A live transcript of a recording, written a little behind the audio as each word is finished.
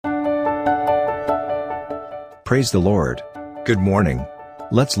Praise the Lord. Good morning.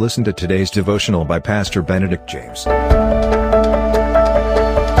 Let's listen to today's devotional by Pastor Benedict James.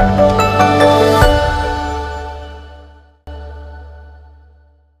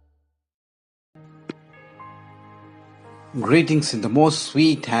 Greetings in the most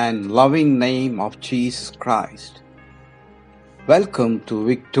sweet and loving name of Jesus Christ. Welcome to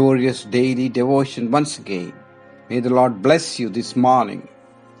Victorious Daily Devotion once again. May the Lord bless you this morning.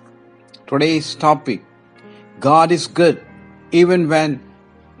 Today's topic: God is good even when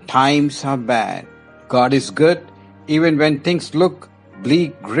times are bad. God is good even when things look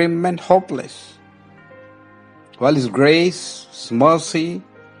bleak, grim, and hopeless. While His grace, His mercy,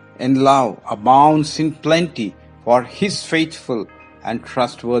 and love abounds in plenty for His faithful and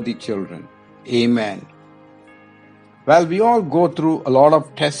trustworthy children. Amen. Well, we all go through a lot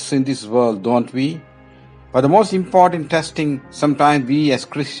of tests in this world, don't we? But the most important testing sometimes we as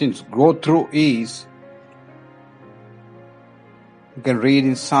Christians go through is, you can read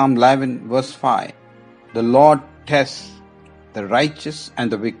in Psalm 11 verse 5, the Lord tests the righteous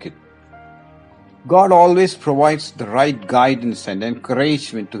and the wicked. God always provides the right guidance and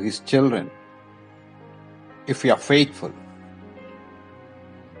encouragement to His children if we are faithful.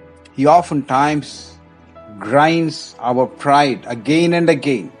 He oftentimes grinds our pride again and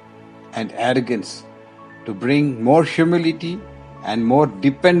again and arrogance to bring more humility and more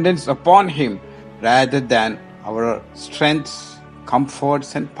dependence upon Him rather than our strengths,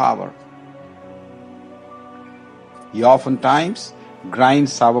 comforts, and power. He oftentimes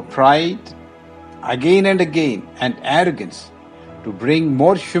grinds our pride again and again and arrogance to bring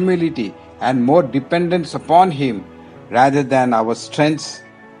more humility and more dependence upon Him rather than our strengths,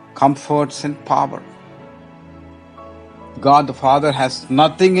 comforts, and power. God the Father has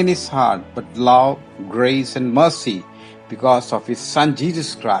nothing in His heart but love, grace, and mercy because of His Son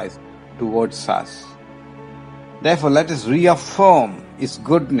Jesus Christ towards us. Therefore, let us reaffirm His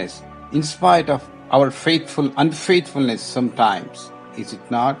goodness in spite of our unfaithfulness sometimes. Is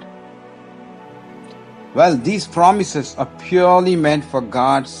it not? Well, these promises are purely meant for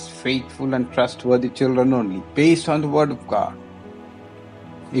God's faithful and trustworthy children only, based on the Word of God.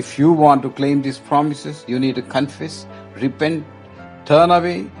 If you want to claim these promises, you need to confess, repent, turn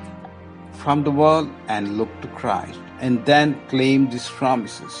away from the world and look to Christ, and then claim these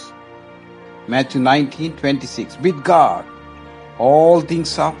promises. Matthew 19:26, with God, all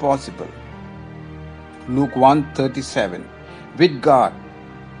things are possible. Luke 1:37, with God,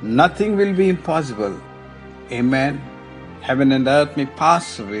 nothing will be impossible. Amen. Heaven and earth may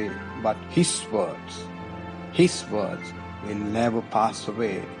pass away, but His words will never pass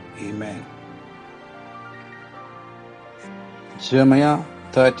away. Amen. Jeremiah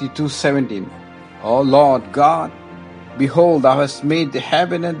 32:17, O Lord God, behold, Thou hast made the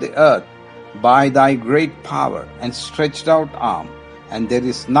heaven and the earth by Thy great power and stretched out arm, and there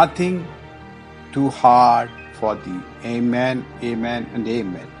is nothing too hard for Thee. Amen, amen, and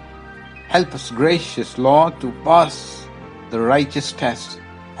amen. Help us, gracious Lord, to pass the righteous test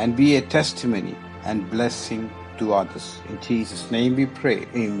and be a testimony and blessing to others. In Jesus' name we pray.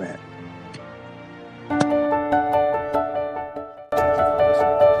 Amen.